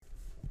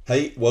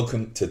Hey,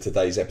 welcome to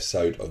today's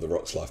episode of the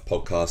Rocks Life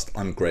podcast.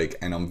 I'm Greg,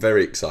 and I'm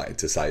very excited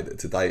to say that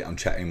today I'm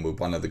chatting with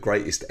one of the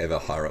greatest ever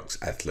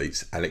HYROX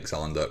athletes,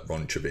 Alexander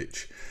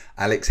Roncevic.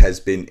 Alex has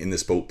been in the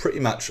sport pretty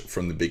much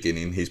from the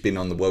beginning. He's been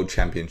on the World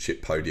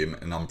Championship podium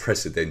an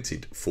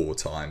unprecedented 4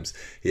 times.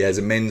 He has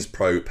a men's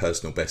pro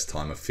personal best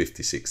time of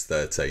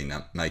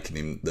 56.13, making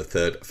him the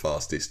third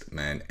fastest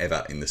man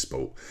ever in the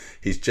sport.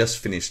 He's just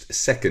finished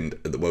second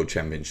at the World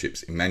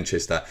Championships in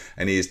Manchester,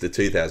 and he is the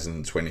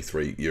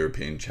 2023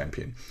 European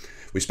champion.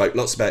 We spoke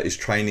lots about his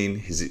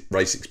training, his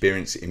race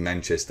experience in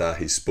Manchester,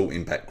 his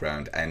sporting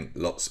background, and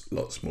lots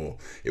more.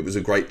 It was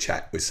a great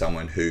chat with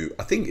someone who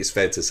I think it's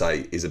fair to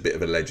say is a bit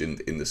of a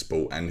legend in the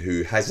sport and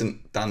who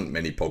hasn't done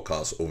many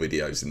podcasts or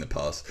videos in the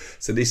past.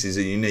 So this is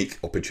a unique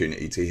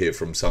opportunity to hear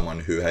from someone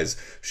who has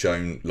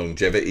shown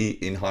longevity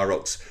in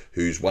HYROX,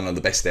 who's one of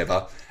the best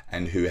ever,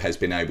 and who has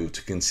been able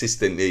to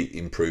consistently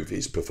improve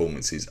his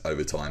performances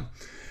over time.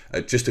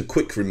 Just a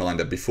quick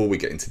reminder before we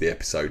get into the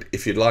episode,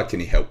 if you'd like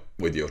any help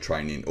with your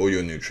training or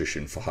your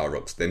nutrition for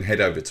HYROX, then head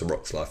over to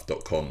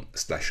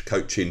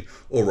roxlife.com/coaching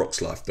or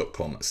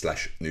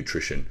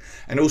roxlife.com/nutrition.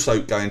 And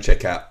also go and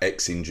check out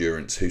X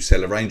Endurance, who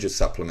sell a range of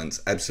supplements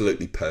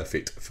absolutely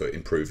perfect for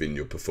improving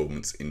your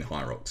performance in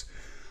HYROX.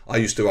 I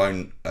used to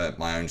own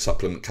my own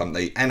supplement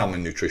company, and I'm a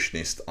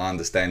nutritionist. I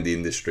understand the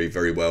industry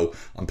very well.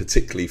 I'm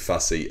particularly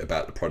fussy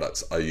about the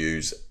products I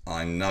use.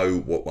 I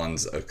know what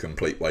ones are a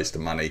complete waste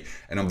of money,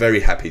 and I'm very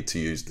happy to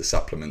use the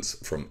supplements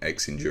from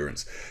X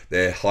Endurance.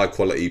 They're high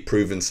quality,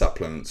 proven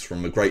supplements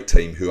from a great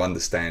team who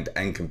understand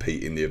and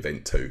compete in the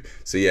event too.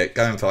 So yeah,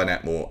 go and find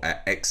out more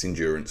at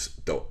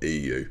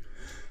xendurance.eu.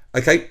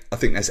 Okay, I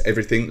think that's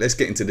everything. Let's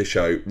get into the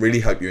show.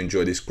 Really hope you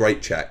enjoy this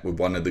great chat with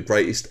one of the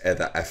greatest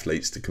ever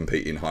athletes to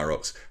compete in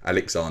HYROX,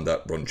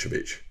 Alexander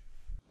Roncevic.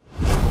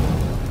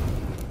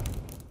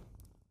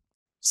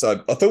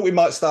 So I thought we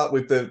might start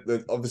with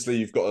the obviously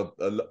you've got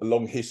a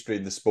long history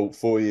in the sport,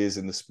 4 years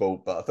in the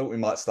sport, but I thought we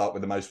might start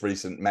with the most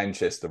recent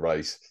Manchester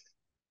race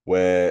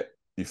where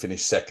you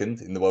finished second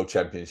in the World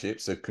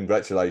Championship. So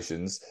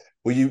congratulations.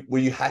 Were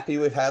you happy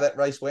with how that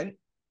race went?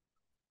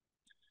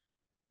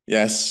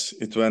 Yes,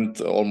 it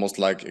went almost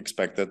like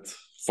expected.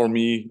 For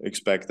me,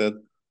 expected.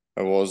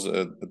 I was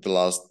at the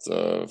last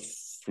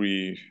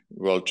three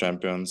world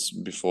champions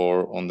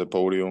before on the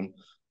podium,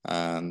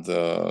 and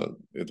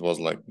it was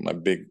like my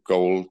big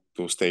goal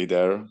to stay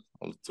there,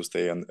 or to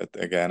stay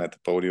again at the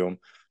podium.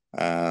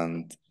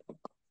 And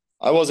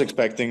I was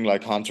expecting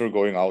like Hunter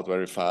going out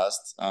very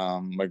fast.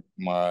 My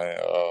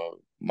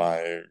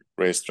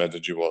race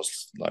strategy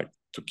was like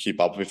to keep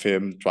up with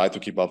him, try to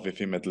keep up with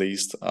him at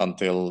least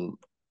until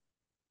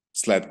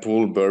sled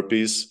pull,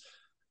 burpees,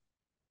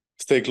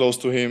 stay close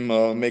to him,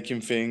 make him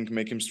think,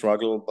 make him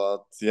struggle.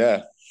 But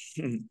yeah,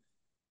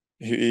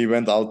 he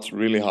went out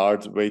really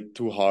hard, way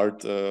too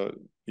hard,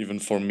 even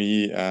for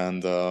me.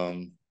 And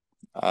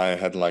I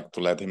had like to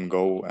let him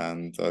go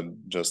and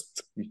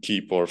just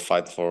keep or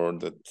fight for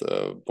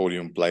that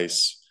podium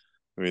place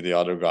with the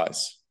other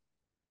guys.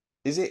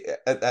 Is it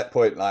at that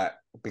point like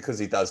because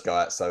he does go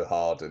out so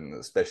hard and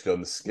especially on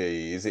the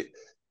ski, is it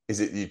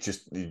you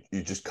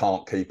just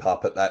can't keep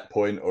up at that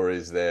point, or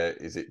is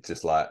it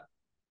just like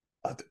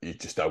you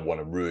just don't want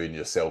to ruin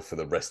yourself for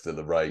the rest of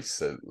the race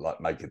and like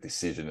make a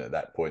decision at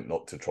that point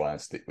not to try and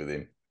stick with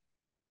him?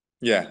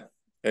 Yeah,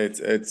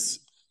 it's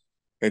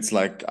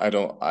like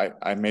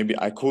I maybe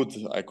I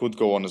could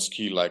go on a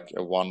ski like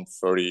a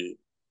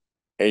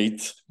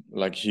 1:38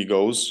 like he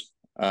goes.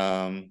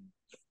 But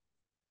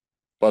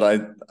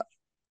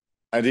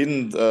I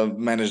didn't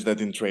manage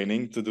that in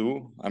training to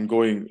do. I'm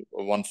going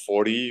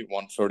 1:40,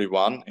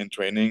 1:31 in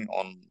training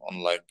on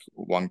like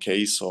one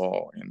case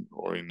or in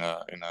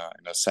a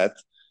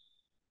set.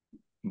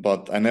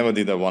 But I never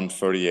did a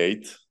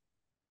 1:38.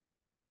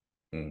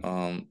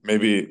 Mm.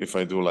 Maybe if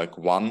I do like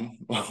one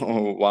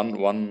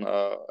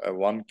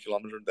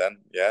kilometer, then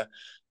yeah.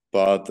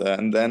 But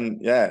and then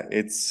yeah,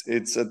 it's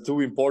a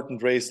too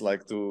important race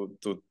like to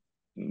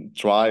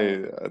try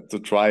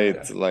Yeah.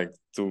 it, like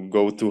to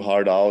go too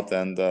hard out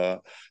and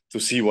to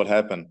see what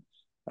happened.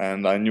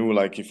 And I knew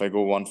like if I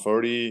go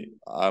 1:30,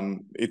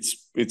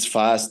 it's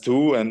fast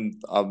too,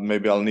 and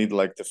maybe I'll need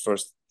like the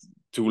first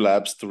two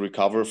laps to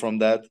recover from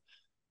that.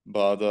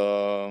 But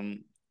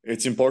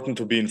it's important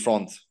to be in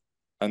front.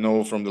 I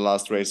know from the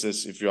last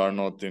races, if you are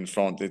not in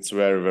front, it's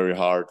very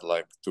hard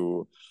like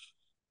to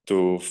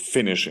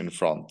finish in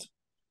front.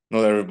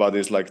 Not everybody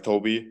is like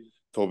Toby.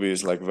 Toby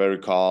is like very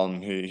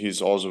calm.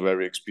 He's also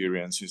very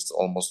experienced. He's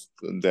almost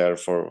there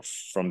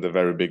from the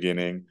very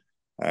beginning,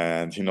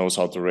 and he knows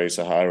how to race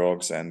a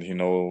HYROX, and he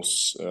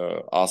knows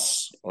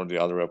us or the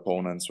other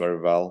opponents very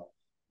well.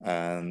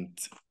 And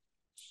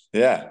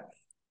yeah,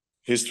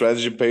 his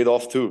strategy paid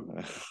off too.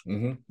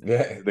 Yeah,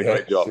 Did a yeah,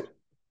 great job.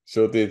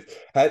 sure did.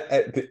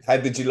 How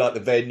did you like the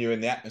venue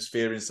and the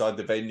atmosphere inside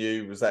the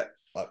venue? Was that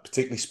like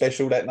particularly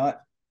special that night?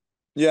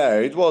 Yeah,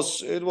 it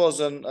was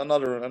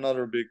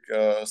another big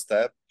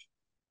step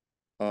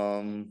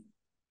um,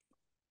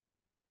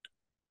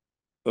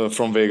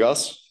 from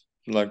Vegas.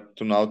 like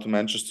to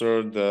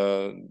Manchester,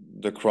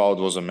 the crowd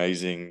was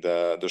amazing.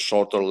 The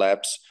shorter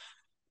laps.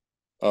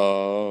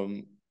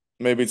 Um,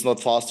 Maybe it's not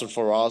faster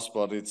for us,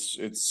 but it's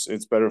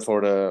better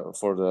for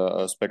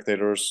the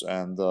spectators,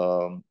 and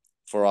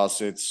for us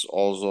it's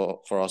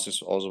also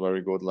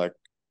very good. Like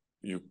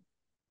you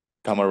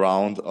come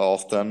around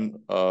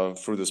often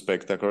through the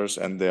spectators,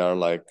 and they are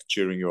like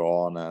cheering you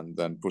on and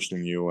then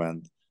pushing you,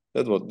 and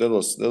that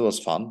was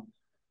fun.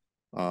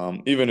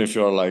 Even if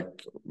you're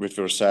like with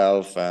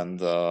yourself and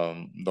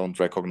don't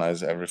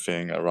recognize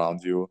everything around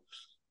you,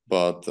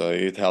 but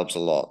it helps a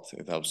lot.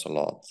 It helps a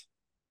lot.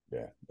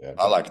 Yeah, yeah.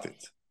 I liked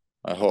it.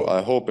 Cool.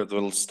 I hope it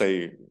will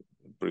stay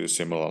pretty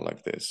similar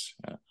like this.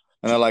 Yeah.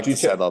 And I Do like you the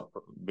check? setup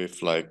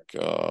with like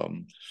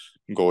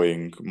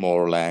going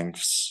more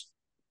lengths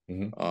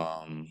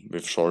Mhm.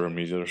 with shorter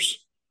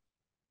meters.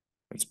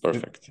 It's Do,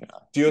 perfect.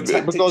 do your Yeah.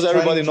 tactics Because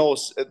everybody change?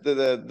 knows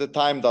the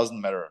time doesn't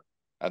matter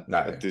at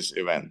No. this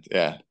event.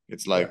 Yeah.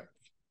 It's Yeah. like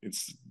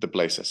it's the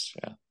places.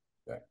 Yeah.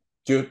 Yeah.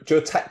 Do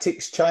your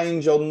tactics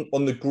change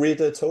on the grid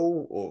at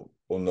all,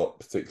 or not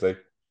particularly?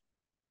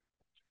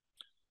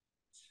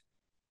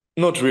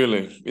 Not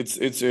really. It's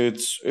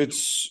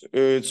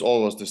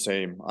always the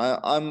same.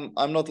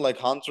 I'm not like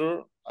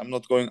Hunter. I'm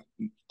not going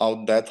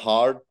out that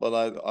hard, but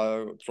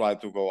I try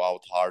to go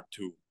out hard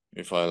too.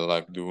 If I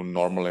like do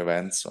normal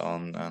events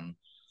on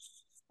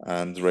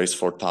and race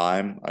for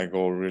time, I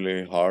go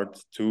really hard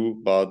too.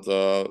 But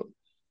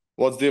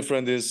what's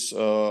different is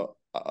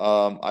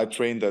I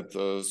trained at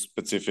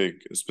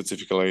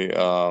specifically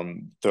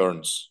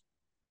turns,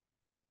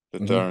 the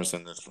Hmm. turns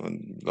and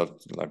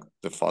like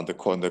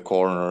the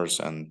corners,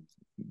 and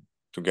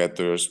to get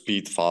their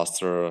speed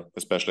faster,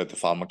 especially at the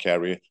farmer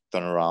carry,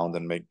 turn around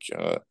and make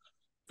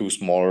two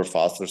smaller,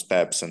 faster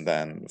steps, and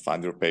then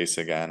find your pace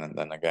again, and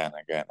then again.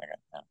 Yeah,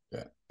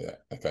 Yeah, yeah,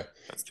 okay.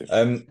 that's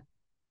different. Um,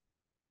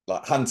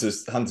 like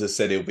Hunter's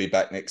said he'll be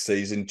back next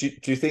season. Do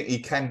you think he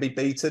can be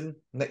beaten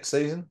next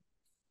season?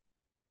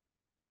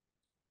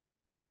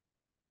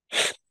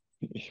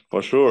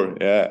 For sure,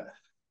 yeah.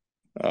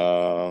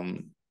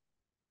 Um,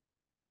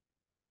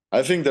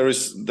 I think there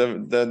is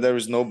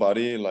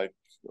nobody like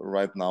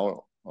right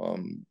now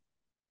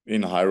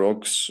in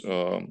HYROX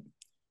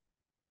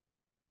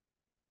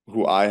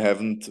who I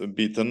haven't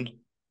beaten.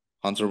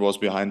 Hunter was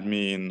behind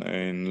me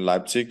in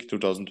Leipzig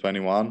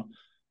 2021.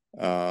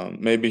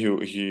 Maybe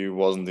he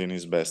wasn't in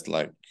his best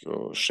like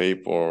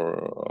shape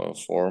or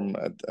form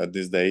at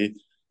this day,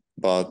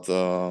 but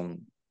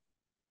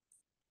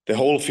the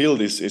whole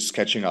field is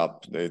catching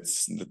up.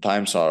 It's the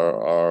times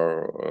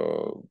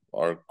are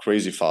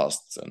crazy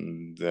fast,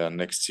 and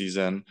next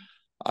season,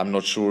 I'm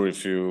not sure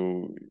if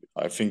you.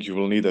 I think you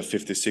will need a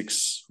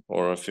 56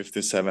 or a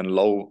 57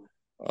 low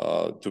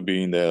to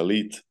be in the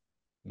elite,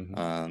 Hmm.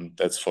 and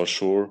that's for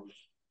sure.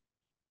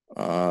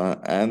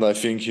 And I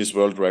think his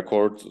world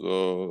record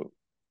will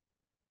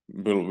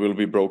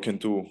be broken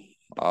too.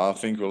 I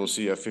think we'll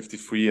see a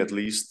 53 at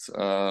least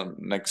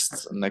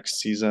next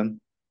season,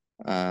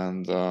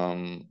 and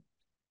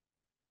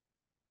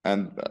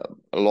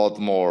a lot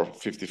more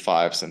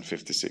 55s and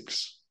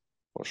 56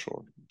 for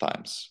sure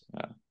times.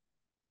 Yeah,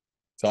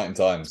 Exciting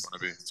times.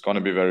 it's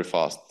gonna be very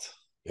fast,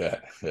 Yeah,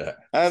 yeah,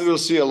 and we'll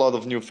see a lot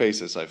of new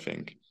faces. I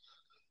think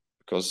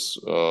because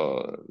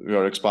we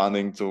are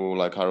expanding to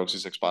like HYROX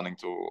is expanding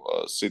to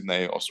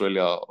Sydney,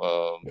 Australia,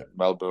 yeah,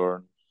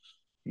 Melbourne,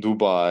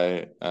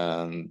 Dubai,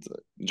 and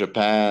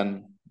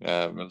Japan.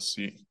 Yeah, we'll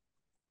see.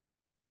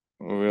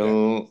 yeah,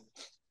 We'll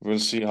we'll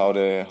see how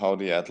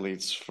the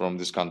athletes from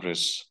these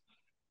countries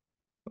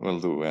will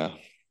do. Yeah.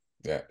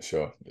 yeah,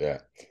 sure, yeah.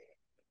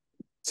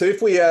 So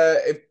if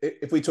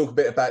we talk a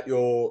bit about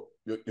your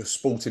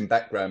sporting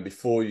background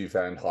before you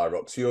found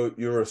HYROX,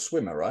 you're a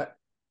swimmer, right?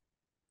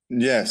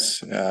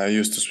 Yes, I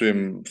used to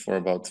swim for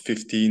about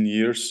 15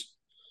 years.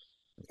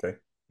 Okay.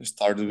 I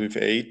started with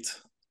 8,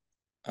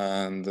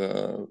 and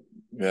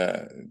yeah,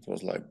 it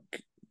was like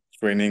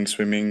training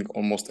swimming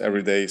almost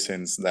every day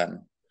since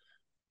then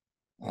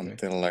Okay.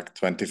 until like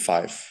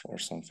 25 or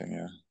something.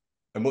 Yeah.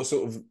 And what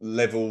sort of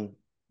level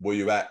were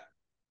you at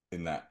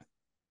in that?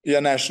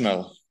 Yeah,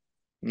 national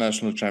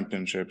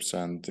championships,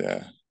 and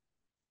yeah,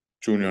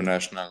 junior And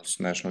nationals,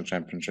 national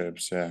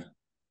championships. Yeah.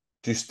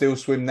 do you still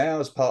swim now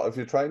as part of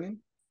your training?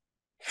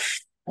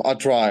 I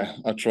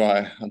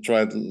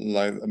tried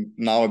like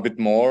now a bit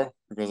more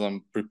because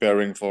I'm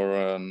preparing for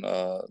an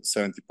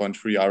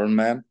 70.3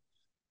 Ironman.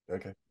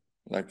 Okay.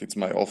 Like it's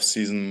my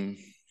off-season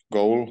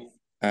goal,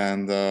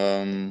 and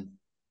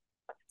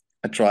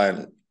I try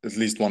at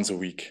least once a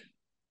week.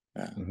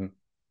 Yeah. Hmm.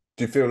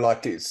 Do you feel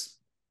like do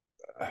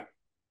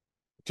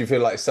you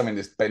feel like it's something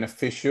that's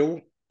beneficial,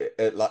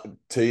 like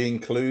to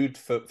include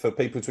for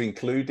people to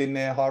include in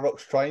their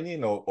HYROX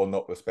training, or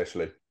not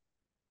especially?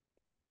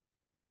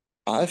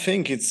 I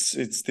think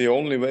it's the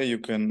only way you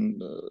can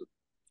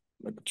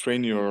like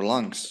train your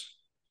lungs,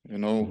 you Mhm.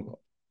 know,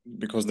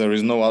 because there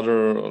is no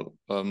other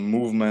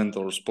movement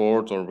or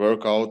sport or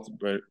workout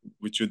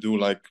which you do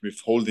like with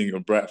holding your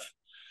breath,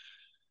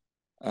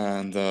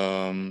 and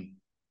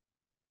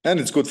and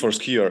it's good for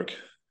ski erg.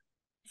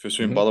 If you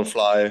swim Hmm.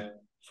 butterfly,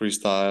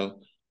 freestyle,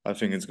 I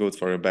think it's good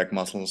for your back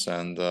muscles,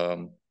 and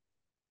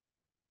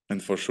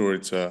for sure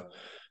it's a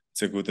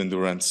good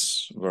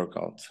endurance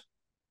workout.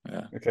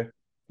 Yeah. Okay.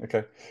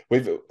 Okay.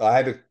 I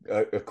had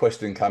a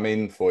question come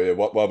in for you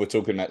while we're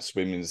talking about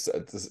swimming.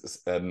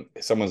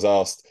 Someone's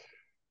asked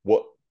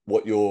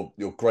what your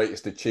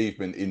greatest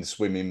achievement in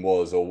swimming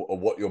was, or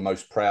what you're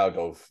most proud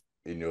of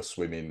in your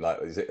swimming.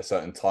 Like, is it a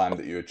certain time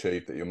that you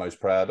achieved that you're most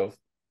proud of?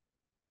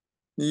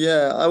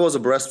 Yeah, I was a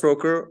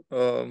breaststroker,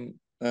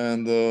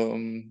 and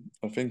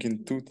I think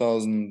in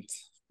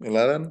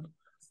 2011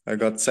 I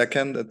got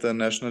second at the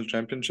national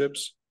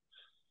championships,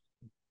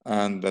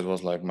 and that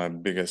was like my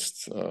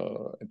biggest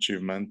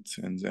achievement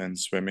in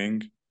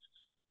swimming.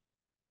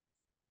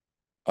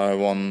 I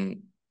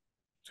won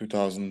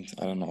 2000,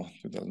 I don't know,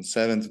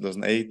 2007,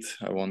 2008.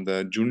 I won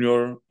the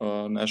junior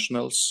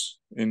nationals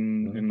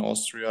Mhm. in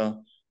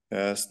Austria.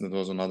 Yes, that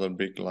was another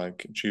big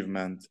like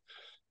achievement,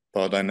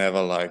 but I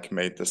never like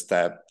made the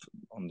step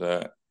on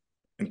the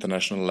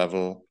international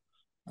level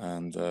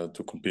and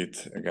to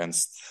compete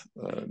against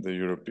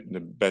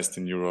the best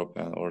in Europe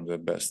or the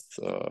best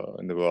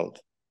in the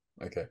world.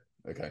 Okay.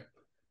 Okay.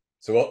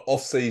 So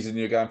off season,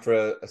 you're going for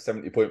a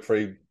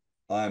 70.3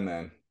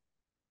 Ironman.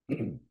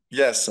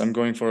 Yes, I'm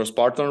going for a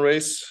Spartan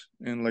race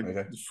in like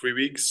Okay. 3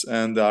 weeks,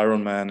 and the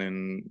Ironman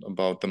in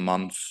about a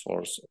month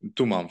or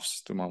 2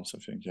 months. 2 months, I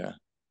think. Yeah.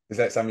 Is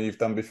that something you've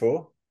done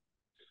before?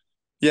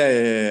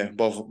 Yeah.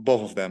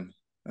 Both of them.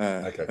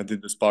 Okay. I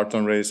did the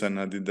Spartan race and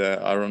I did the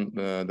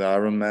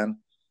Ironman.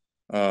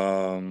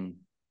 Um,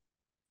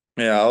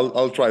 yeah,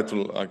 I'll try to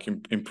like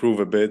improve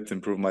a bit,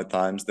 improve my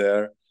times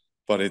there,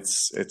 but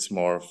it's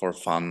more for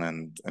fun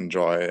and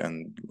enjoy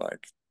and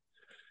like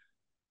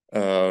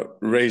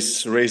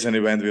race an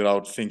event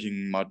without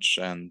thinking much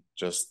and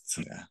just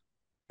yeah,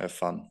 have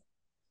fun.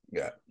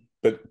 Yeah.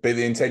 But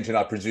the intention,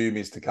 I presume,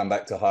 is to come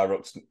back to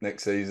HYROX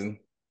next season.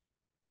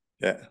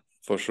 Yeah,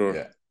 for sure.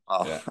 Yeah.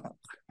 I'll, Yeah.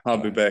 I'll All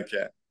be right. back.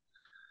 Yeah,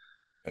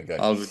 Okay.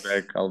 I'll be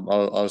back.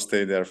 I'll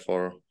stay there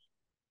for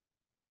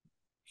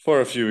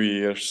a few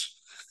years.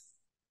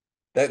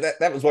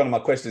 That was one of my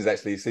questions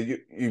actually. So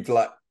you've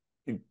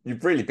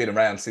really been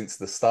around since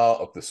the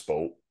start of the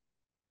sport,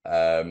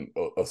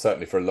 or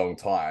certainly for a long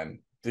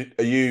time.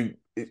 Are you're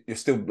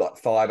still like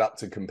fired up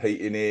to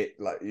compete in it?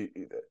 Like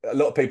a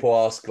lot of people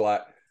ask,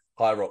 like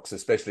HYROX,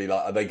 especially,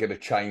 like, are they going to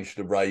change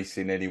the race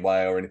in any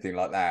way or anything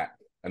like that?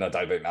 And I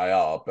don't think they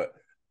are. But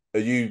are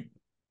you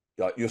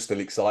like you're still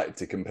excited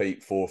to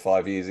compete 4 or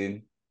 5 years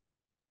in?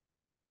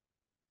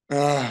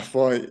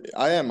 Boy,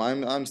 I am.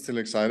 I'm still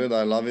excited.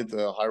 I love it.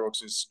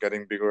 Hyrox is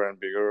getting bigger and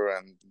bigger,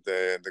 and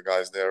the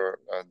guys there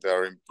they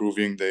are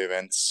improving. The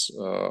events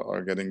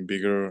are getting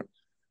bigger,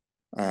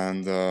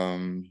 and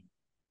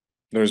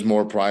there's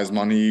more prize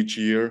money each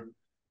year,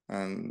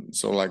 and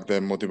so like the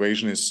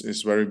motivation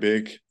is very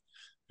big.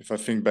 If I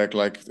think back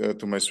like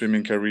to my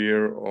swimming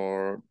career,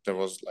 or there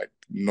was like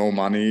no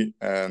money,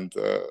 and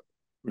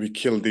we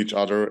killed each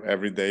other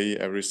every day,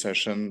 every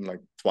session,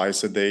 like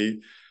twice a day.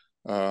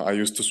 I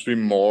used to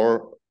swim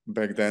more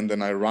back then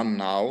than I run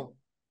now.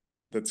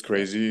 That's Yeah.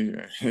 crazy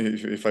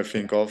if I Yeah.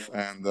 think of.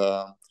 And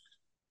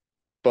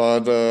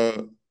but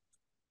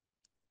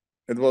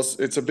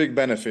it's a big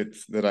benefit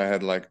that I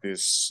had like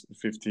this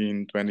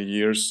 15, 20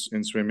 years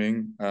in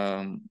swimming.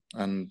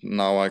 And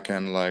now I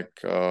can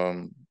like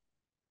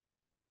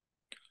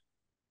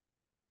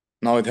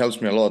now it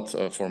helps me a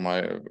lot for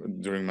my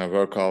during my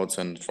workouts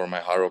and for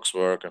my HYROX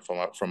work and for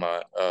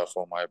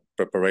my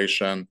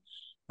preparation.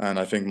 And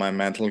I think my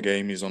mental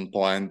game is on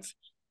point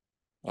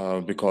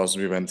because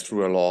we went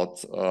through a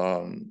lot.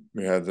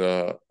 We had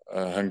a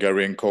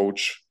Hungarian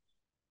coach.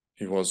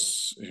 He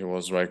was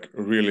like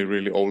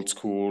really old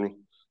school,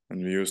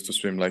 and we used to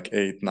swim like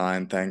 8,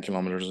 9, 10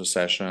 kilometers a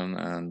session,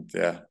 and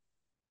yeah.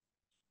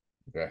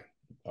 Okay.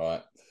 All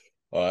right.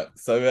 All right.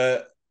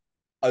 So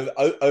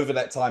over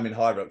that time in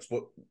HYROX,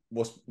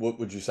 what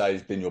would you say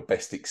has been your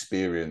best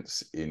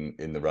experience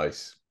in the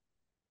race?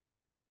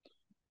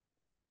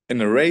 In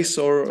a race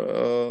or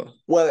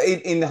Well,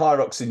 in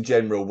HYROX in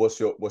general, what's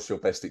your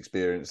best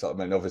experience? I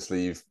mean,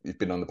 obviously you've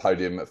been on the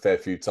podium a fair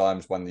few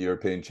times, won the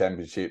European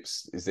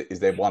Championships. Is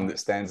there one that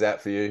stands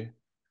out for you?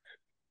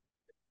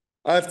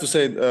 I have to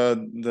say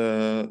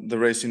the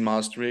race in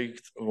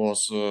Maastricht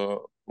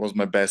was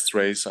my best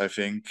race, I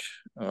think,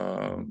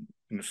 Mhm.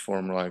 in the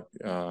form like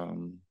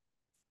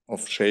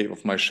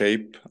of my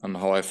shape and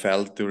how I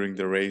felt during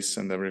the race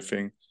and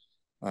everything.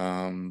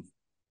 Um,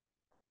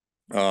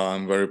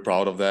 I'm very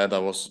proud of that. I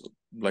was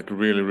like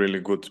really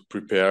good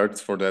prepared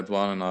for that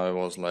one, and I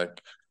was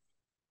like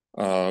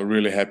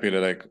really happy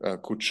that I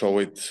could show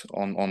it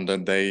on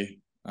that day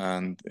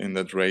and in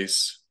that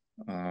race.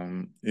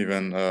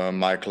 Even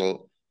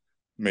Michael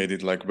made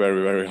it like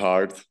very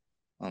hard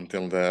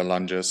until the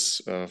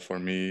lunges for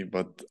me,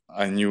 but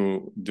I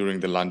knew during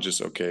the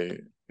lunges, okay,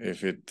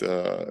 if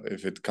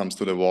it comes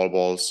to the wall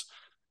balls,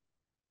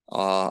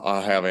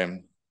 I'll have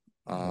him.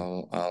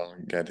 Mhm. I'll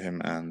get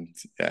him, and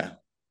yeah.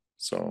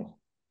 So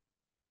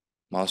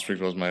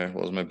Maastricht was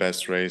my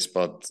best race,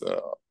 but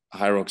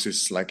HYROX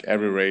is like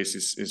every race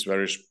is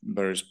very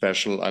very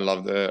special. I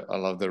love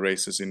the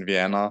races in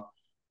Vienna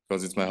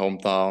because it's my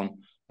hometown.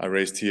 I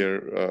raced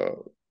here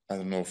I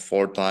don't know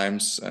 4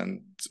 times,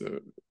 and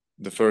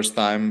the first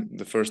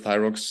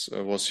HYROX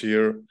was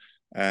here,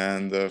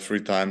 and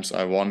 3 times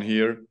I won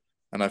here.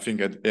 And I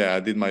think I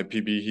did my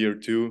PB here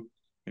too,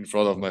 in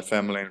front of my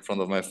family, in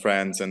front of my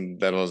friends, and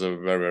that was a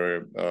very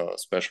very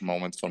special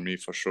moment for me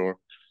for sure.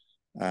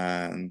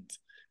 And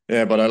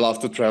yeah, but I love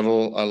to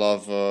travel. I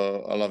love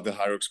the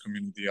HYROX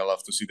community. I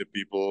love to see the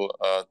people,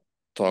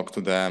 talk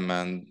to them,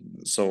 and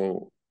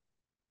so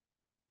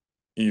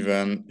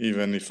even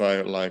if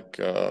I like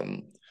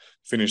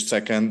finished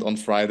second on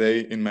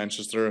Friday in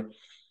Manchester,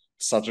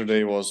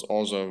 Saturday was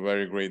also a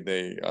very great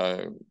day.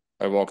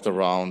 I walked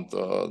around,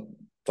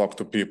 talked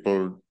to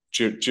people,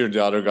 cheered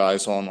the other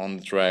guys on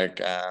the track,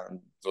 and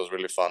it was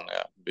really fun.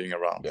 Yeah, being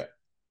around.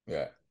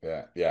 Yeah.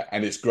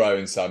 And it's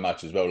growing so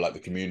much as well. Like the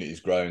community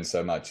is growing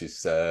so much.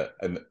 It's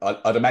and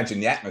I'd imagine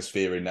the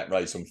atmosphere in that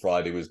race on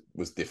Friday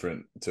was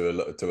different to a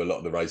lot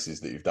of the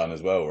races that you've done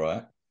as well,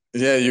 right?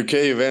 Yeah, UK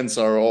events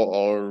are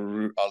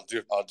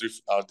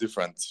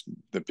different.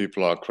 The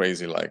people are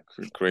crazy, like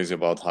crazy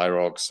about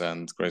HYROX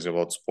and crazy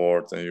about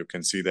sport, and you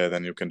can see that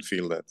and you can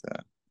feel that.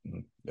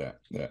 Yeah.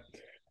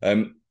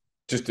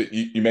 Just that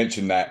you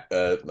mentioned that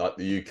like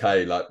the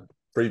UK, like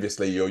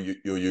previously your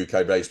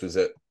UK race was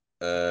at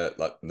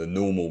like the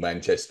normal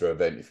Manchester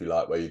event, if you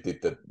like, where you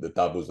did the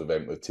doubles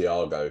event with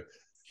Thiago.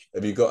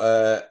 Have you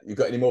got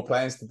any more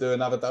plans to do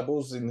another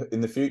doubles in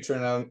the future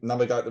and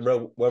another go at the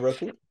world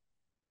record?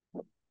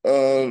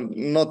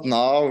 Not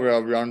now.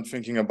 We aren't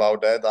thinking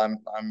about that.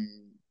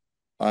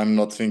 I'm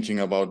not thinking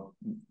about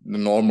the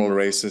normal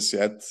races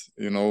yet.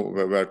 You know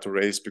where to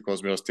race,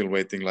 because we are still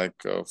waiting like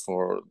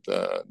for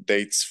the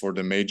dates for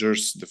the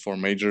majors, the 4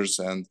 majors,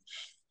 and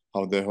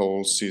how the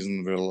whole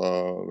season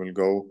will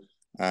go.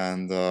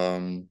 And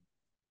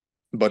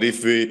but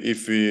if we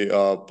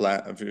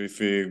plan, if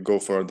we go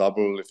for a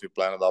double, if we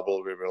plan a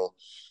double,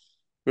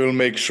 we'll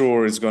make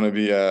sure it's going to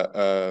be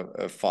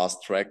a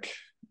fast track,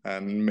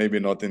 and maybe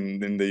not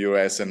in the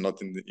US and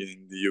not in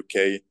the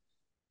UK.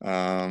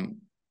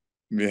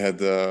 We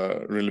had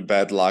really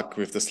bad luck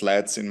with the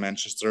sleds in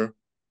Manchester.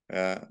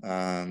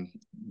 And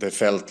they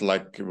felt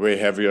like way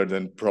heavier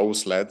than pro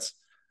sleds.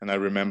 And I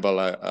remember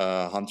like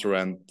Hunter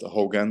and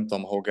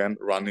Tom Hogan,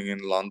 running in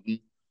London,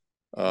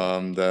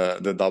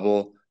 the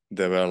double.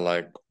 They were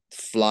like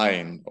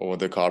flying over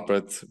the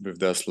carpet with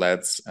their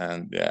sleds,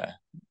 and yeah,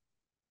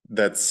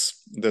 that's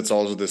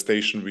also the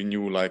station we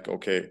knew, like,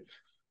 okay,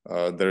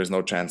 there is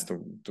no chance to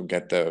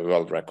get the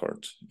world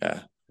record.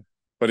 Yeah,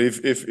 but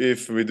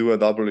if we do a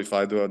double, if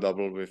I do a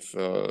double with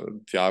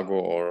Thiago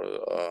or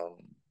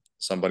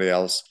somebody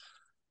else,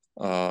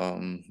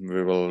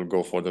 we will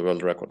go for the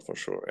world record for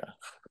sure.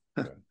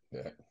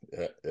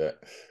 Yeah.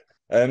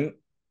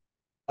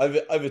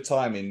 Over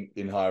time in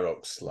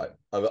HYROX, like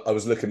I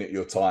was looking at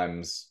your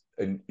times,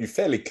 and you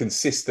fairly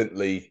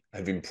consistently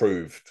have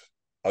improved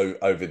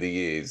over the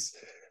years,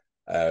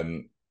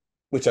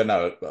 which I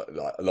know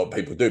like, a lot of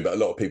people do, but a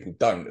lot of people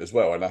don't as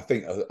well. And I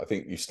think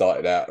you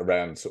started out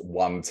around sort of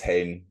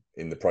 110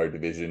 in the pro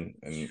division,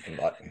 and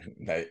like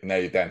now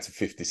you're down to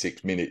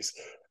 56 minutes.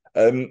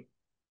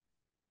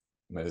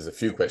 There's a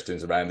few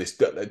questions around this.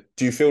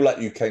 Do you feel like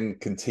you can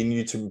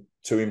continue to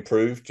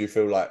improve? Do you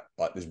feel like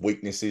there's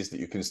weaknesses that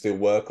you can still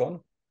work on?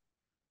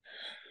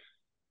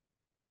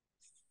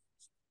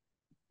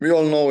 We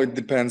all know it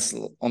depends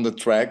on the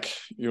track,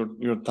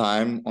 your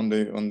time on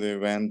the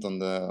event, on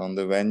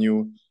the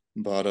venue.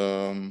 But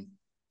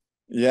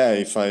yeah,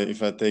 if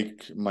I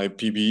take my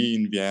PB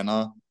in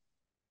Vienna,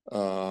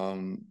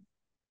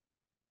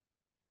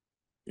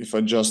 if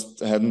I just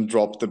hadn't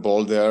dropped the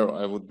ball there,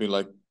 I would be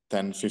like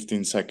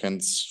 10-15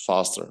 seconds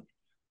faster.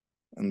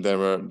 And there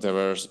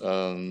were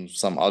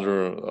some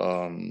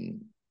other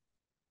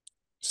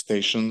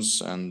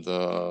stations, and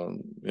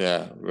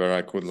yeah, where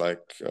I could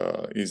like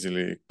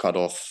easily cut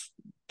off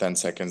 10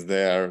 seconds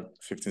there,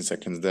 15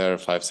 seconds there,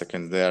 5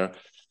 seconds there,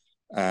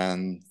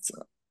 and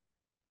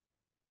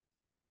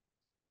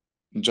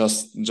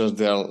just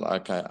there,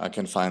 like I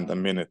can find a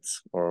minute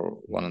or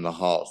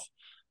 1.5.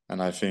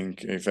 And I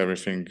think if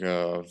everything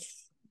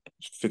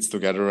fits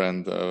together,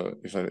 and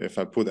if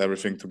I put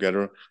everything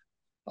together,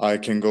 I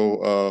can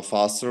go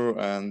faster.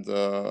 And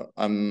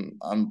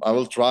I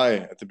will try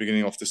at the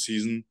beginning of the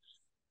season,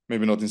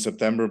 maybe not in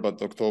September,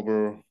 but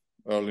October,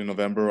 early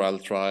November. I'll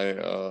try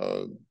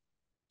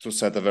to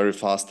set a very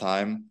fast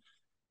time,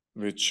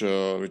 which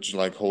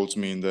like holds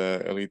me in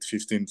the elite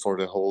 15 for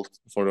the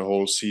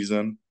whole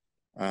season.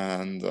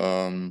 And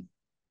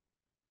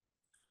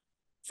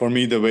for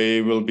me, the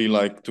way will be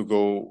like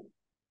to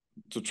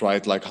try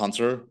it like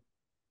Hunter,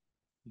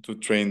 to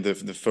train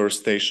the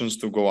first stations,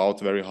 to go out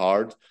very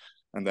hard,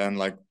 and then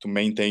like to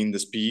maintain the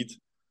speed,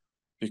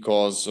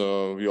 because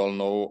we all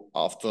know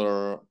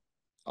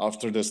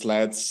after the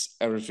sleds,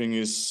 everything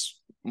is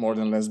more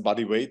than less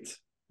body weight.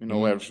 You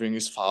know, everything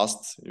is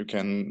fast. You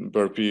can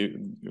burpee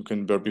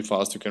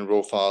fast, you can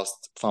row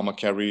fast, farmer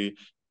carry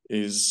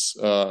is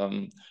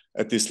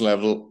at this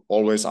level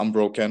always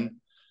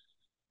unbroken.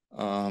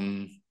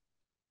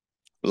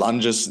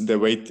 Lunges, the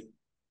weight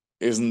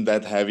isn't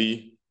that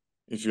heavy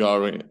if you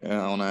are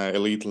on an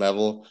elite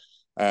level,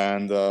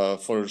 and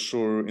for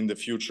sure in the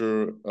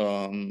future,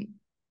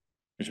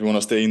 if you want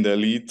to stay in the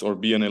elite or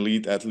be an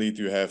elite athlete,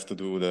 you have to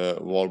do the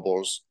wall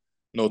balls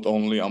not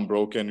only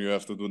unbroken, you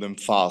have to do them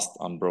fast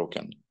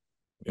unbroken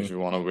if you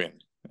want to win.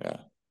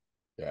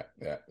 Yeah.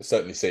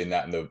 Certainly seeing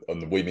that on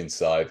the women's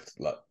side,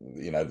 like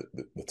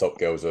the top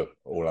girls are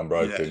all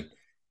unbroken. Yeah.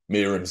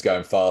 Miriam's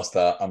going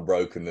faster,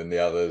 unbroken than the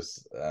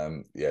others.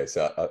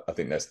 So I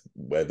think that's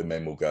where the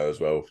men will go as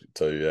well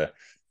too.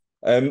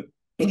 Yeah.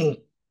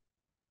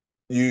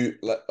 You,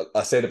 like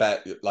I said about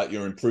like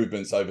your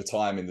improvements over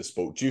time in the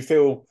sport. Do you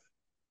feel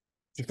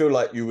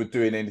like you were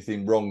doing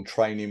anything wrong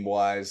training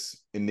wise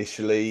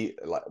initially?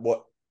 Like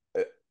what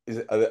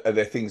are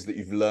there things that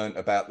you've learned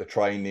about the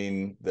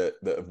training that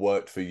have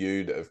worked for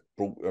you that have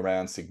brought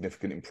around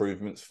significant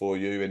improvements for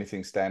you?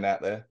 Anything stand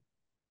out there?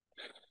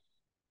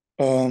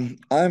 I'm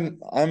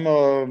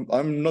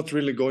not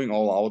really going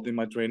all out in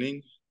my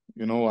training.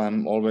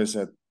 I'm always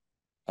at,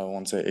 I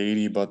won't say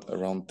 80, but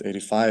around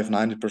 85,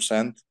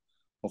 90%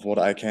 of what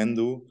I can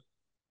do.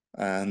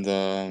 And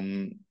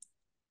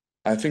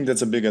I think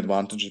that's a big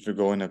advantage if you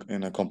go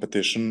in a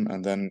competition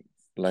and then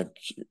like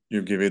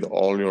you give it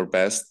all your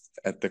best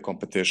at the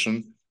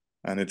competition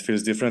and it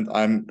feels different.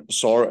 I'm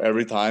sore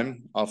every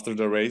time after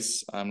the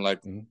race. I'm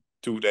like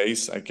 2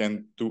 days, I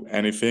can't do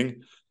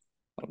anything.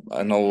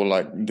 I know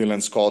like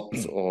Dylan Scott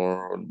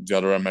or the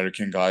other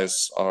American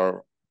guys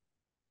are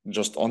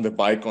just on the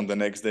bike on the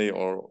next day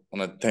or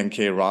on a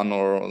 10K run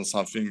or on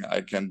something.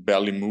 I can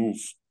barely move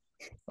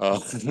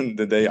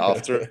the day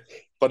after.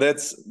 But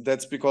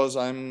that's because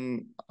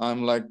I'm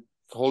like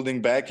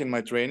holding back in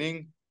my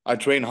training. I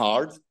train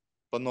hard,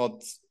 but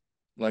not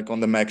like on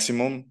the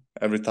maximum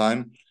every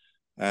time.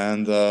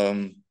 And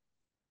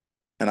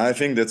I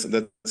think that's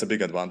a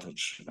big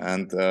advantage.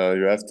 And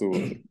you have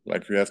to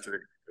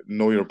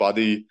know your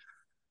body.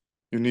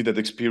 You need that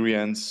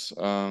experience.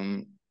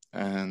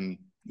 And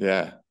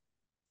yeah,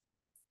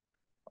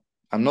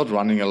 I'm not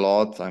running a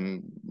lot.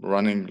 I'm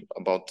running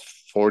about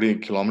 40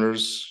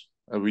 kilometers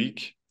a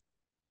week.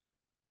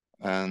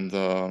 And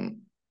I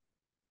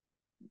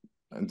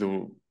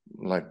do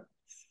like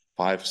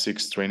 5,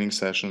 6 training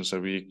sessions a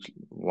week,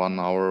 1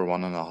 hour,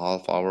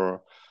 1.5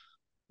 hour,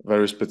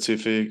 very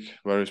specific,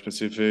 very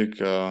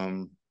specific.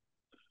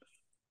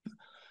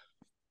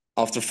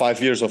 After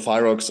 5 years of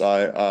HYROX,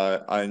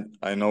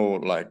 I know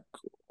like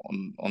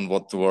on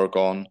what to work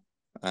on,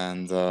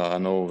 and I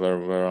know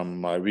where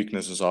my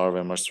weaknesses are,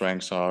 where my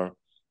strengths are,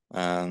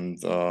 and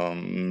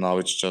now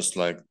it's just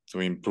like to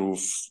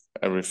improve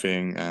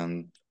everything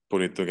and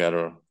put it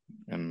together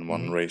in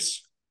one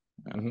race.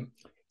 Mm-hmm.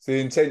 So the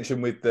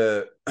intention with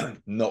the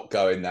not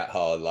going that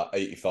hard, like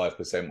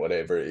 85%,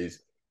 whatever it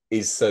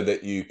is so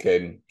that you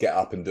can get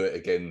up and do it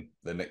again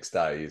the next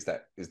day. Is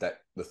that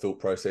the thought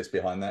process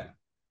behind that?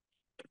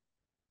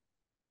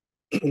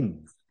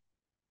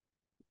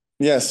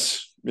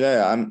 Yes,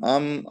 yeah,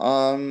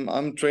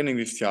 I'm training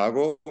with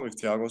Thiago,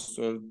 with Thiago's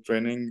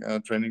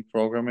training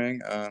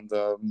programming, and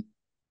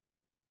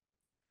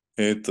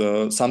it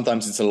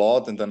sometimes it's a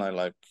lot, and then I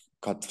like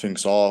cut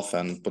things off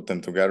and put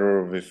them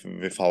together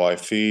with how I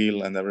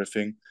feel and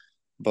everything.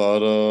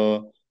 But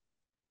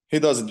he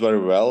does it very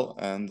well,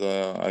 and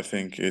I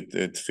think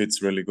it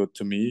fits really good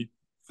to me.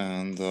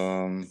 And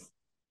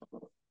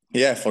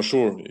yeah, for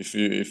sure, if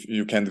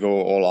you can't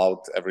go all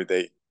out every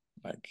day,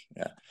 like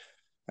yeah.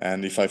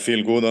 And if I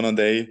feel good on a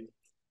day,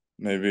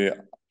 maybe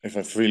if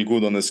I feel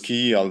good on the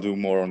ski, I'll do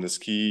more on the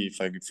ski. If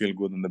I feel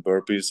good on the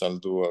burpees, I'll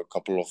do a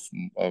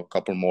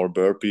couple more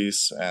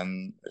burpees.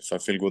 And if I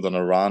feel good on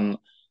a run,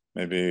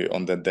 maybe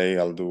on that day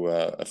I'll do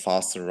a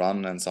faster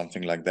run and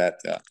something like that.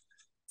 Yeah.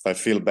 If I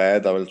feel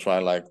bad, I will try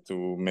like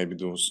to maybe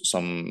do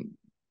some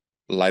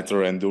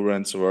lighter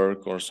endurance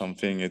work or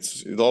something.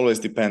 It always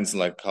depends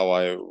like how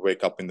I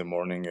wake up in the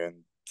morning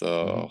and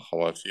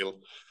how I feel.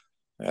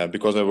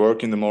 Because I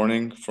work in the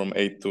morning from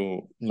 8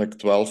 to like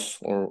 12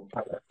 or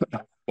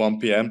 1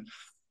 p.m.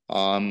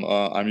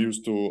 I'm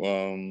used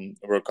to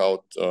work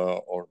out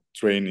or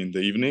train in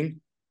the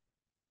evening.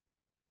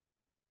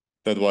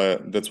 That's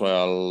why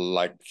I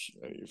like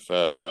if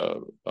a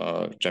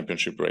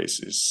championship race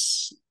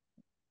is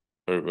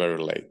very very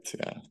late.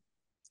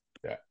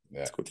 Yeah,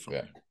 Yeah. it's good for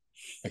Yeah. me.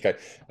 Okay.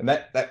 And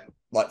that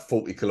like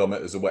 40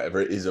 kilometers or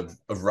whatever it is of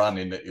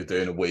running that you're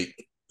doing a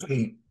week,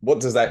 what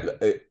does that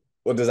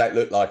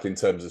look like in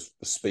terms of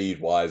speed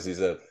wise? Is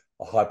a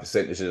high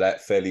percentage of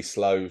that fairly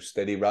slow,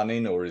 steady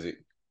running, or is it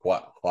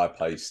quite high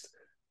paced?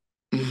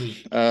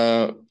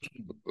 uh,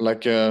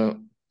 like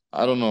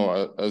I don't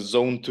know, a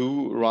zone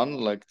 2 run,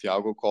 like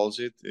Thiago calls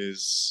it,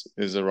 is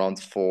around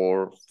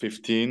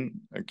 4:15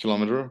 a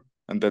kilometer,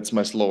 and that's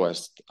my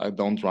slowest. I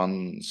don't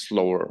run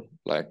slower.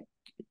 Like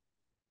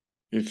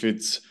if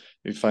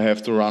I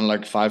have to run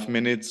like 5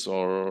 minutes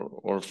or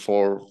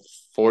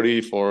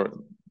 4:40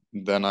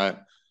 then I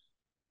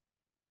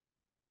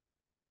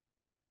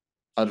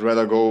I'd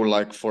rather go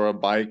like for a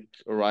bike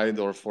ride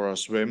or for a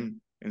swim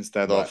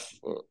instead Right.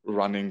 of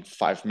running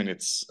 5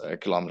 minutes a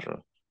kilometer.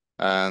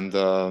 And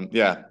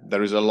yeah,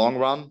 there is a long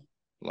run,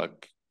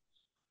 like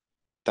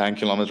 10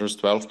 kilometers,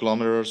 12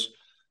 kilometers.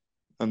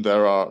 And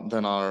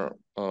I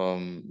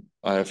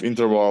have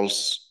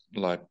intervals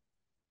like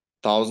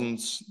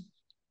thousands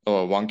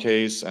or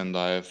 1Ks, and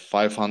I have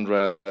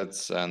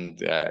 500s,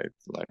 and yeah, it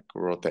like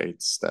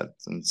rotates that,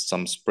 and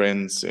some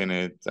sprints in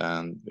it,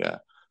 and yeah.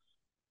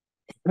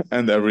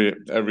 And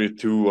every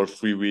 2 or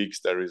 3 weeks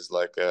there is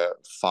like a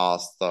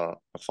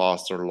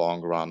faster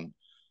long run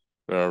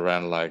where I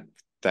ran like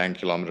 10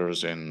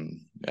 kilometers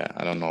in, yeah,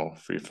 I don't know,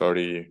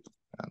 3:30,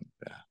 and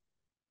yeah,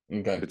 a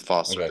Okay. bit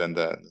faster Okay. than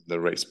the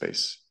race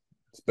pace.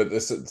 But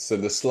so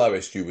the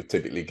slowest you would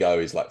typically go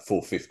is like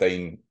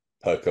 4:15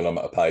 per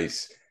kilometer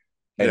pace.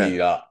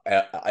 Yeah,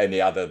 Any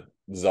other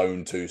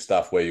zone two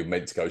stuff where you're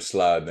meant to go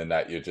slower than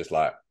that, you're just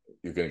like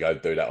you're going to go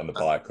do that on the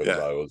bike or the yeah,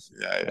 roads.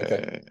 yeah, yeah,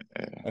 Okay.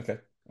 yeah, yeah. Okay.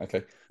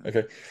 Okay.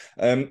 Okay.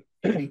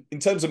 In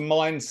terms of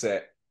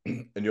mindset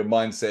and your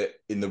mindset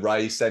in the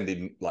race and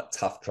in like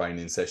tough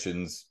training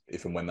sessions,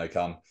 if and when they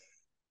come,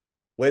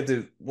 what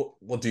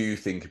do you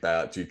think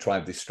about? Do you try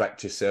and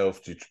distract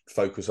yourself? Do you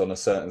focus on a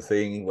certain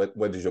thing?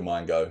 Where does your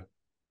mind go?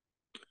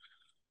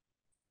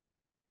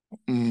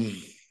 Mm.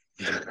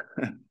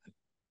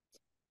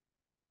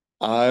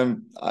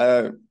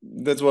 I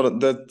that's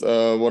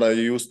what I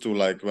used to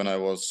like when I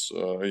was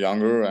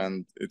younger,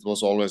 and it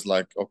was always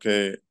like,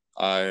 okay,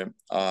 I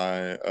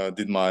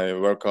did my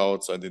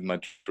workouts, I did my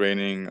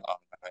training,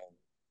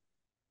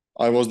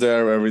 I was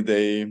there every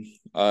day.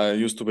 I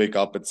used to wake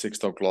up at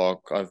 6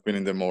 o'clock. I've been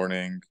in the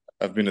morning.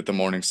 I've been at the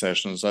morning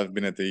sessions. I've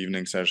been at the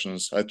evening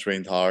sessions. I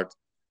trained hard.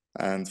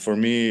 And for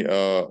me,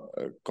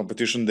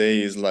 competition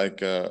day is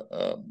like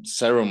a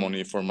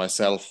ceremony for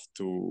myself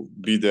to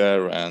be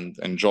there and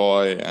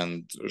enjoy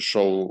and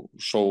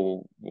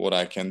show what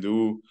I can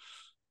do.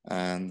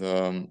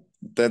 And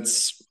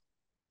that's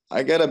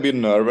I get a bit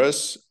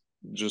nervous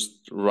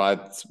just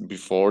right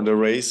before the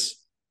race,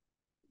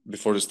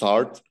 before the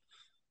start,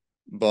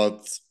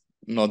 but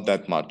not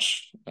that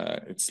much.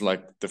 It's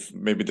like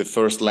maybe the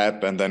first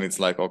lap, and then it's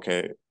like,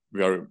 okay,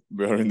 we are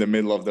in the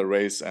middle of the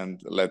race, and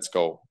let's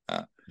go.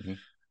 Mhm.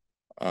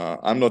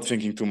 I'm not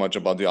thinking too much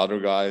about the other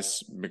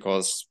guys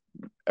because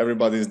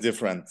everybody is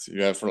different.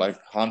 You have like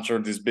Hunter,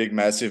 this big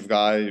massive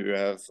guy. You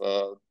have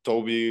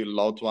Toby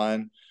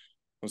Loudwine,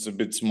 who's a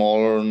bit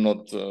smaller.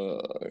 Not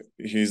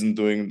he isn't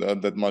doing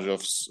that much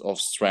of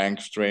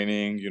strength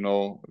training.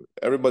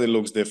 Everybody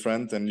looks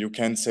different, and you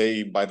can't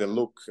say by the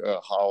look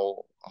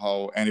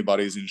how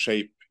anybody is in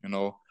shape.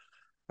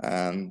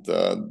 And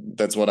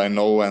that's what I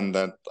know, and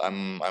that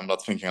I'm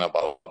not thinking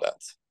about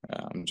that.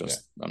 Yeah, I'm Yeah.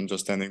 just I'm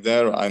just standing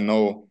there. I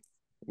know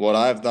what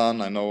I've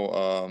done. I know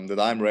that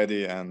I'm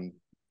ready, and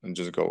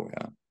just go.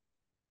 Yeah.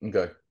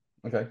 Okay.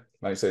 Okay.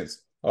 Makes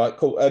sense. All right.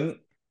 Cool.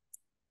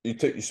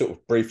 You sort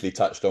of briefly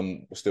touched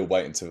on. We're still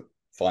waiting to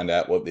find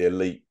out what the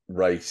elite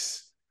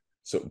race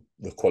sort of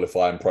the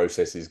qualifying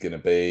process is going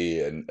to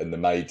be, and the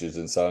majors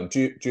and so on.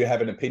 Do you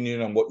have an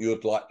opinion on what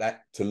you'd like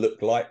that to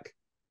look like?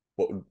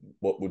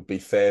 What would be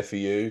fair for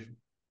you?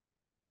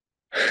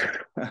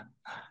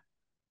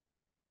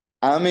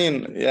 I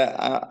mean,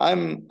 yeah,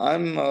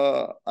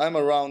 I'm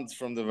around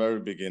from the very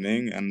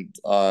beginning, and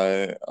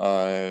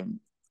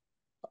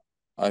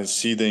I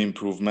see the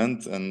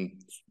improvement,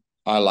 and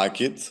I like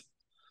it.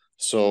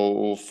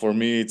 So for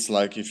me, it's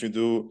like if you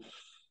do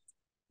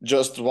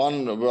just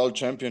one world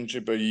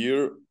championship a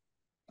year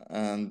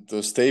and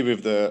stay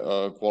with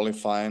the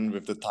qualifying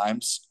with the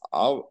times,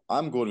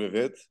 I'm good with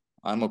it.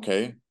 I'm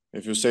okay.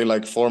 If you say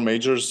like four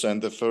majors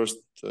and the first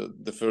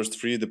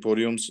three, the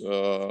podiums,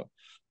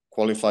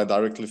 qualify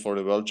directly for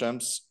the world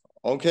champs,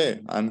 okay,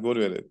 I'm good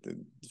with it.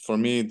 For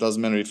me, it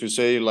doesn't matter if you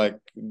say like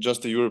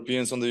just the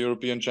Europeans on the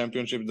European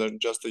Championship,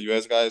 just the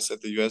US guys at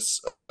the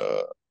US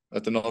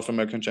at the North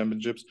American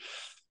Championships.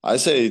 I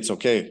say it's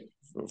okay.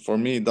 For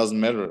me, it doesn't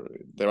matter.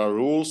 There are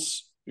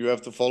rules. You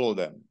have to follow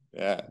them.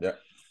 Yeah. Yeah.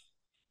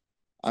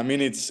 I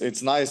mean,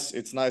 it's nice.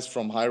 It's nice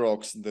from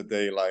HYROX that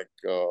they like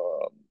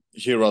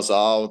hear us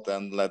out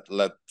and let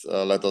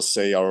us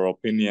say our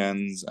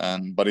opinions.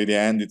 And but in the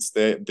end, it's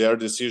their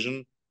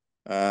decision,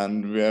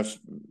 and we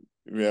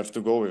have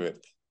to go with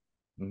it.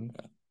 Mhm.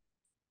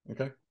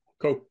 Okay.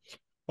 Cool.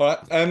 All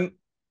right.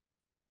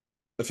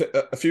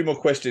 A few more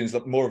questions,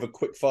 like more of a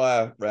quick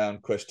fire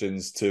round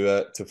questions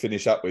to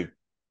finish up with.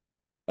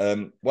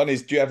 One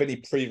is, do you have any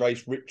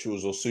pre-race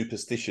rituals or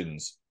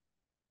superstitions?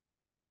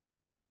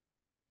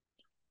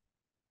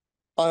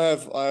 I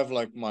have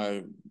like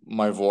my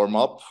warm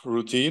up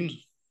routine,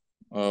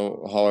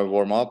 how I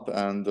warm up,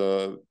 and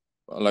I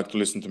like to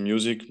listen to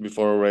music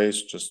before a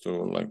race just to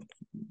like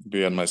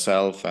be at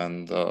myself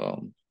and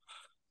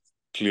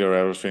clear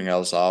everything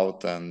else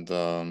out. And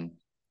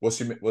What's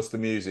the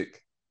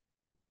music?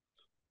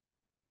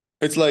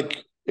 it's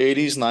like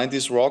 80s,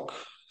 90s rock,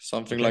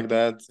 something Okay. like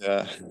that.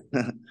 Yeah.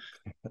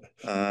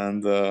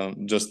 And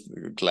just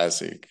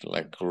classic,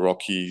 like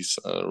Rocky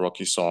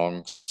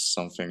songs,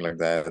 something like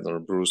that, or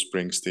Bruce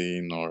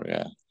Springsteen, or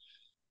yeah.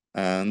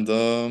 And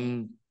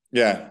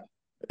yeah,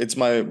 it's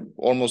my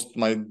almost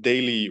my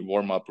daily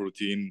warm-up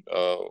routine,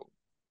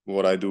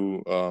 what I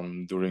do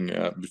during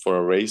before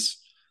a race,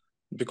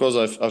 because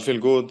I feel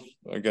good.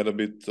 I get a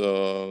bit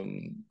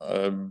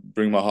I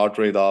bring my heart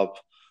rate up.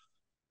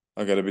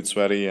 I get a bit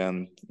sweaty,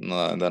 and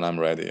then I'm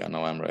ready. I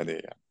know I'm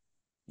ready.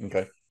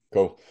 Okay,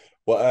 cool.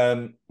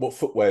 What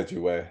footwear do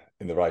you wear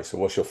in the race, or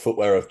what's your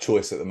footwear of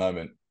choice at the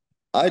moment?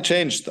 I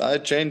changed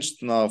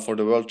now for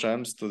the World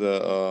Champs to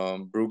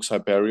the Brooks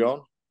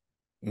Hyperion.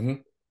 Hmm.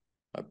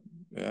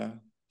 Yeah,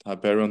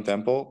 Hyperion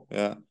Tempo.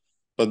 Yeah,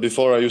 but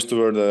before I used to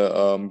wear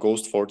the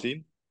Ghost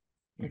 14.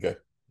 Okay.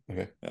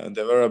 Okay.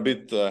 They were a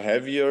bit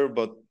heavier,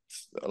 but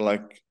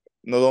like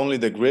not only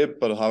the grip,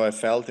 but how I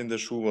felt in the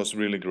shoe was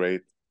really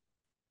great.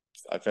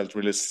 I felt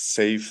really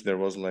safe. There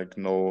was like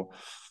no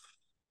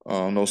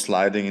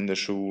sliding in the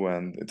shoe,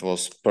 and it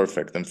was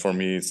perfect. And for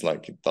me, it's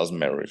like it doesn't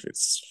matter if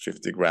it's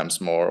 50 grams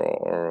more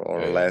Yeah,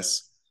 or yeah,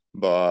 less.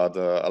 But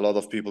a lot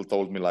of people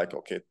told me like,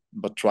 okay,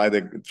 but try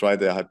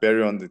the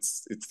Hyperion.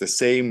 It's the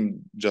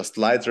same, just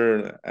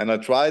lighter. And I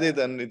tried it,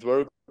 and it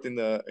worked in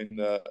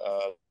the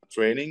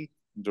training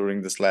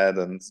during the sled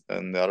and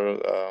the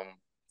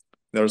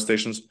other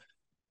stations.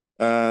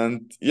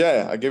 And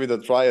yeah, I gave it a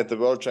try at the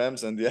World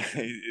Champs, and yeah,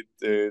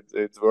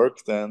 it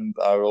worked. And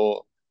I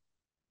will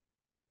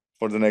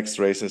for the next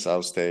races.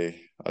 I'll stay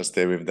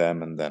with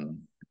them, and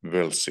then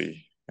we'll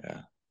see.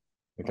 Yeah,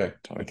 okay,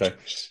 how it okay.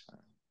 changes.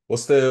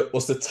 What's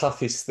the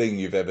toughest thing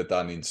you've ever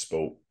done in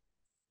sport?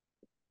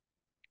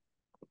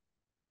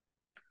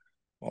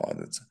 Oh,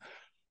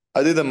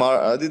 I did a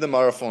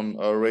marathon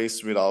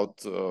race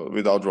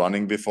without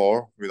running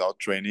before, without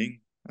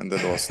training, and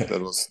that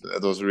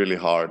was really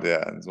hard.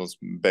 Yeah, it was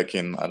back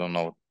in, I don't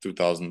know,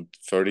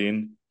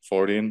 2013,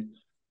 14.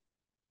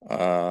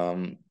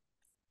 Um,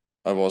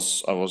 I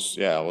was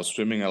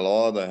swimming a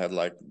lot. I had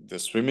like the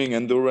swimming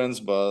endurance,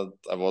 but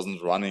I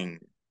wasn't running.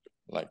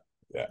 Like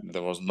Yeah.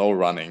 there was no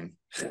running,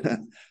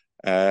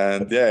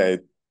 and yeah,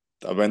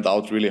 I went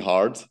out really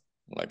hard.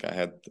 Like I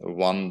had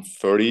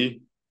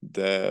 1:30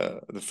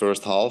 the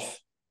first half,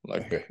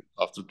 like Okay.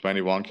 after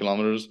 21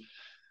 kilometers,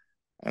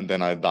 and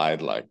then I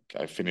died. Like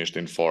I finished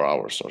in 4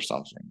 hours or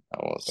something. I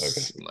Okay.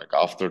 was like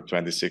after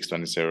 26,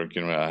 27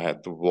 kilometers, I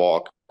had to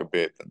walk a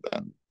bit and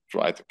then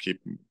try to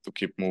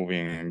keep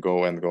moving and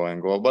go and go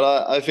and go. But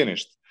I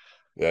finished.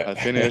 Yeah. I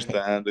finished,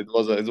 and it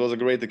was a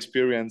great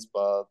experience.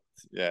 But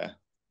yeah.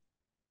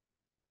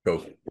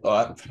 Cool.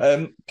 All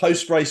right.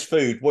 Post race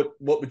food. What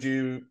would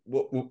you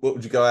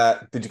go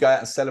out? Did you go out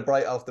and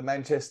celebrate after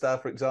Manchester,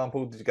 for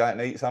example? Did you go out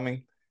and eat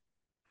something?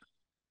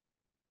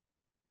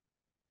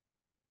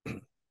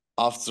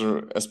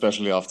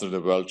 Especially after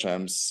the world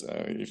champs,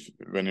 if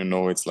when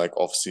it's like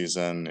off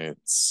season,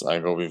 it's I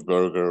go with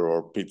burger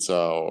or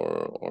pizza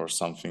or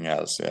something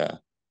else. Yeah,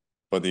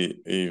 but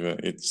even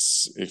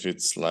it's if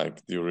it's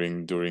like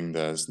during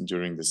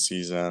the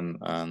season,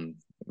 and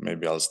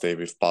maybe I'll stay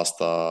with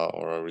pasta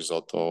or a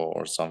risotto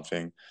or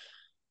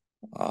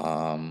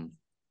um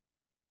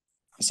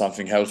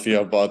something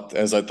healthier. But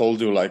as I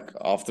told you, like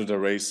after the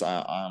race,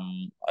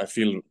 I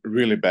feel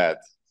really bad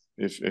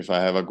if I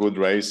have a good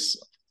race,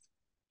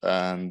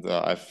 and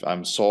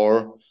I'm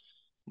sore,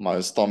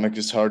 my stomach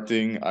is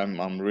hurting.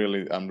 I'm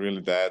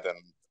really dead,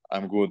 and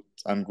I'm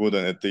good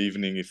at the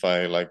evening if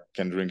I like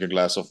can drink a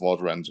glass of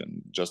water and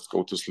just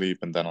go to sleep,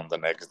 and then on the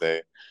next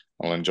day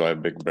I'll enjoy a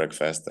big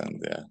breakfast,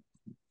 and yeah,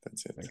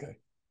 that's it. Okay.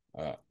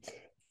 All right.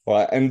 All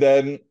right.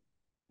 And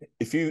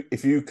if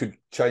you could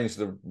change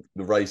the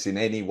race in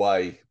any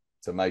way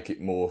to make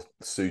it more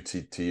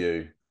suited to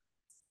you,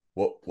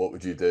 what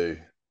would you do?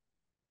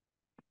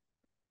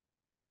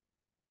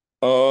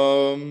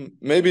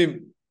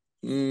 Maybe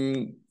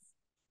mm,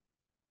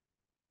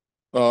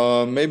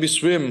 maybe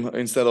swim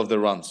instead of the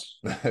runs.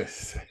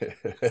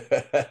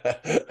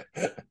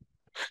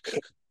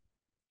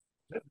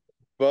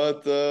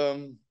 But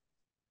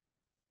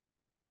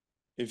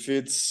if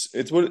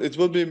it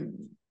will be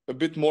a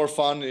bit more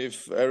fun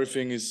if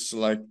everything is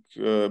like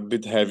a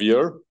bit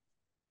heavier.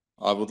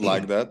 I would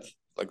like that,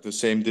 like the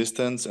same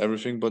distance,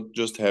 everything, but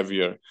just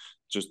heavier.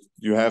 Just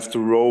you have to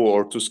row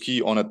or to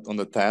ski on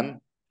the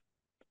 10,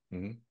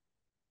 Mhm.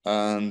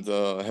 and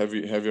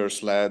heavier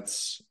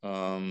sleds,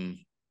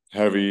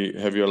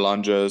 heavier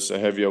lunges, a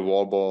heavier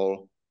wall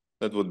ball.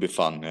 That would be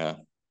fun. Yeah.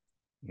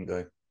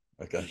 Okay.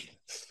 Okay.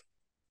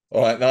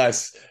 All right,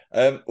 nice.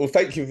 Well,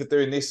 thank you for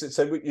doing this.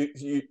 So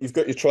you've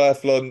got your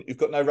triathlon. You've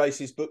got no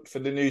races booked for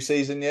the new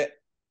season yet?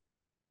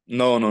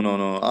 No, no, no,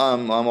 no.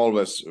 I'm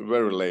always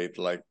very late.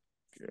 Like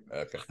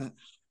Okay.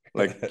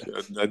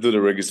 I do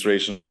the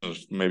registration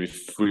maybe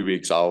 3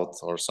 weeks out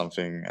or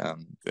something,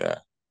 and yeah.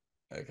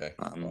 Okay.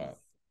 All Um, right.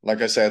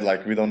 like I said,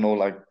 like we don't know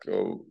like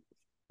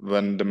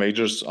when the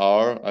majors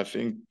are.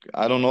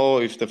 I don't know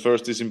if the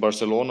first is in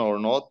Barcelona or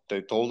not.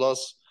 They told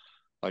us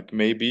like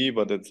maybe,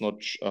 but it's not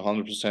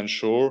 100%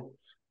 sure.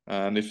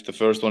 And if the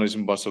first one is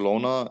in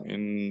Barcelona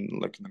in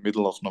like in the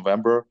middle of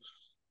November,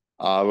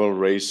 I will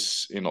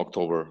race in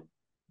October,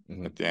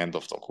 Mhm. at the end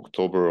of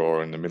October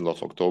or in the middle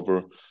of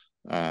October.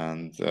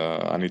 and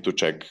I need to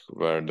check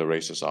where the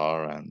races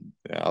are. And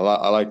yeah,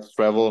 I like to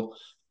travel.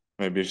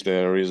 Maybe if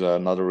there is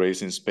another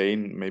race in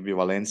Spain, maybe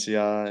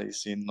Valencia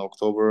is in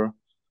October.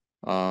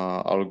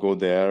 I'll go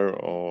there,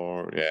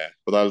 or yeah,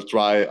 but I'll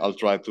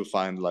try to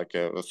find like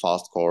a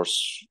fast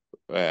course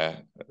uh,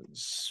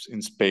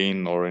 in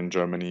Spain or in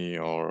Germany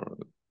or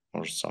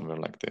somewhere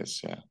like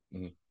this. Yeah.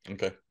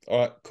 Okay. All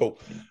right. Cool.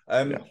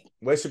 Yeah.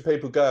 Where should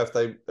people go if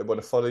they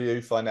want to follow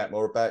you, find out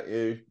more about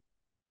you?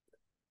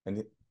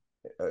 And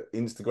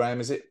Instagram,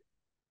 is it?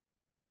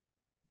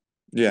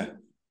 Yeah.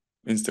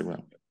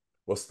 Instagram.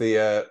 What's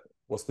the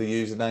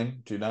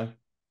username? Do you know?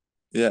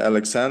 Yeah.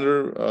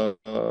 Alexander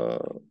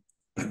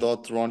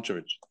dot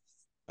Roncevic.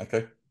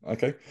 Okay.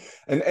 Okay.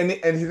 And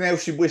anything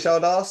else you wish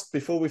I'd asked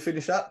before we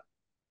finish up?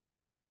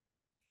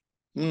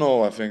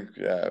 No, I think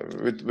yeah,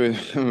 we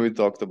we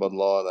talked about a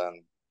lot,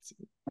 and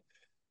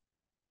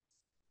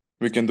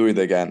we can do it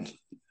again,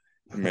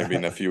 maybe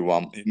in a few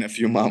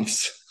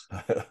months.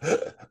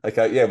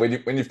 Okay. Yeah. When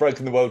you've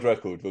broken the world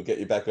record, we'll get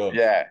you back on.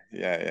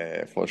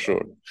 Yeah, for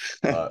sure.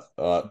 All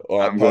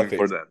right. I'm going for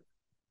Perfect.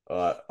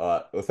 that. All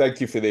right. Well, thank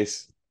you for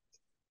this,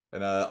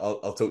 and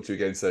I'll talk to you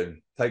again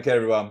soon. Take care,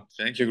 everyone.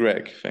 Thank you,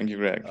 Greg. Thank you,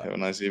 Greg. All Have right.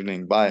 a nice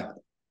evening. Bye.